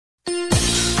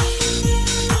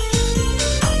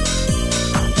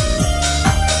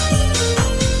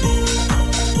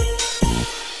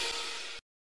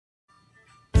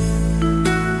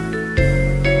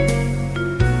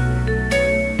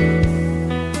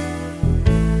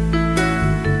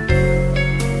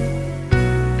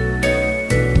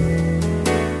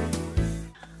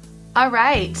All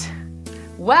right.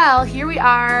 Well, here we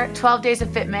are, 12 days of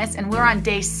Fitmas, and we're on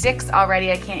day 6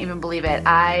 already. I can't even believe it.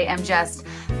 I am just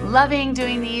loving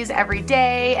doing these every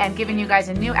day and giving you guys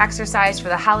a new exercise for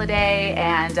the holiday.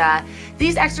 And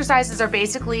these exercises are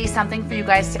basically something for you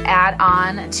guys to add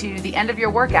on to the end of your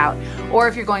workout. Or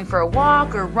if you're going for a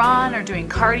walk or run or doing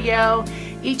cardio,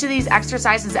 each of these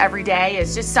exercises every day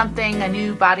is just something, a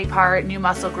new body part, new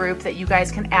muscle group that you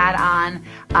guys can add on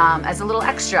as a little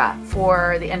extra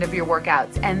for the end of your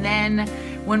workouts. And then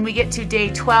when we get to day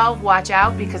 12, watch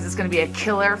out because it's going to be a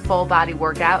killer full body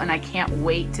workout, and I can't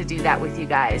wait to do that with you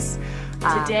guys.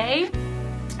 Today,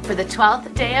 for the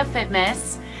 12th day of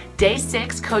Fitmas, day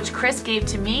 6, Coach Kris gave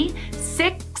to me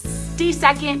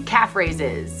 60-second calf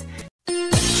raises.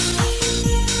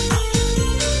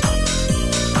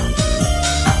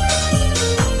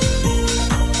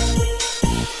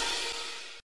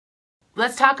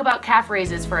 Let's talk about calf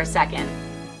raises for a second.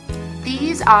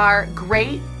 These are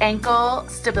great ankle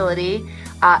stability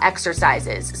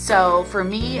exercises. So for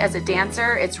me as a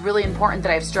dancer, it's really important that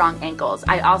I have strong ankles.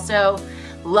 I also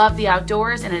love the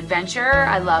outdoors and adventure.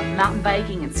 I love mountain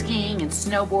biking and skiing and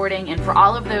snowboarding, and for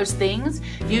all of those things,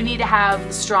 you need to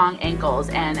have strong ankles.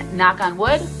 And knock on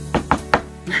wood,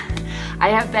 I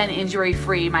have been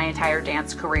injury-free my entire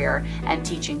dance career and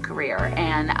teaching career.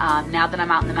 And now that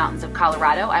I'm out in the mountains of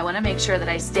Colorado, I want to make sure that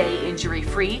I stay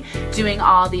injury-free, doing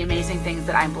all the amazing things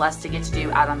that I'm blessed to get to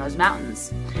do out on those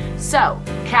mountains. So,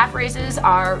 calf raises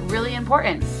are really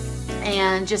important.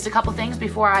 And just a couple things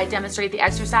before I demonstrate the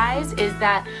exercise is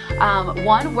that,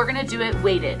 one, we're going to do it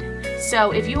weighted.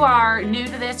 So if you are new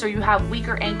to this, or you have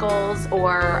weaker ankles,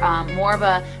 or more of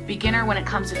a beginner when it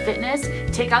comes to fitness,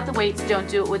 take out the weights. Don't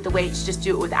do it with the weights, just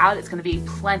do it without. It's going to be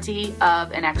plenty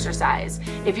of an exercise.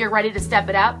 If you're ready to step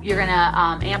it up, you're going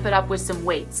to amp it up with some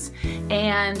weights.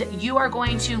 And you are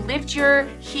going to lift your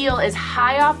heel as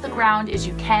high off the ground as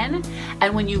you can,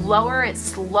 and when you lower it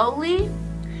slowly,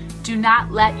 do not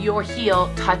let your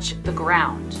heel touch the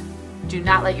ground. Do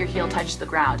not let your heel touch the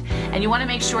ground. And you want to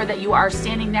make sure that you are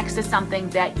standing next to something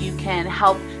that you can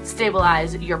help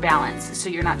stabilize your balance, so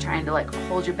you're not trying to like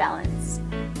hold your balance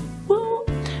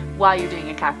while you're doing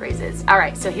your calf raises. All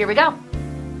right, so here we go.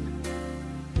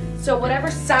 So whatever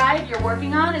side you're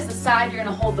working on is the side you're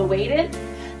going to hold the weight in,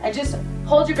 and just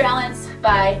hold your balance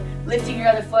by lifting your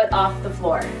other foot off the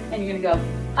floor. And you're going to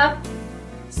go up,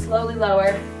 slowly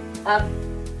lower, up,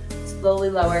 slowly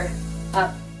lower,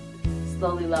 up,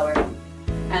 slowly lower.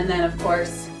 And then of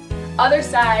course, other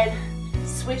side,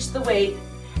 switch the weight,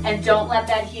 and don't let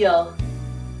that heel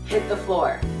hit the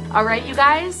floor. All right, you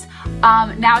guys,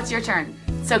 now it's your turn.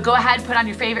 So go ahead, put on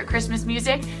your favorite Christmas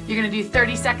music. You're gonna do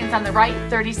 30 seconds on the right,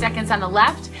 30 seconds on the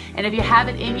left, and if you have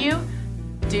it in you,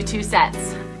 do 2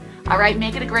 sets. All right,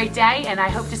 make it a great day, and I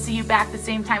hope to see you back the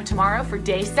same time tomorrow for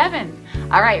day 7.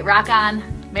 All right, rock on.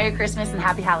 Merry Christmas and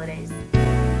happy holidays.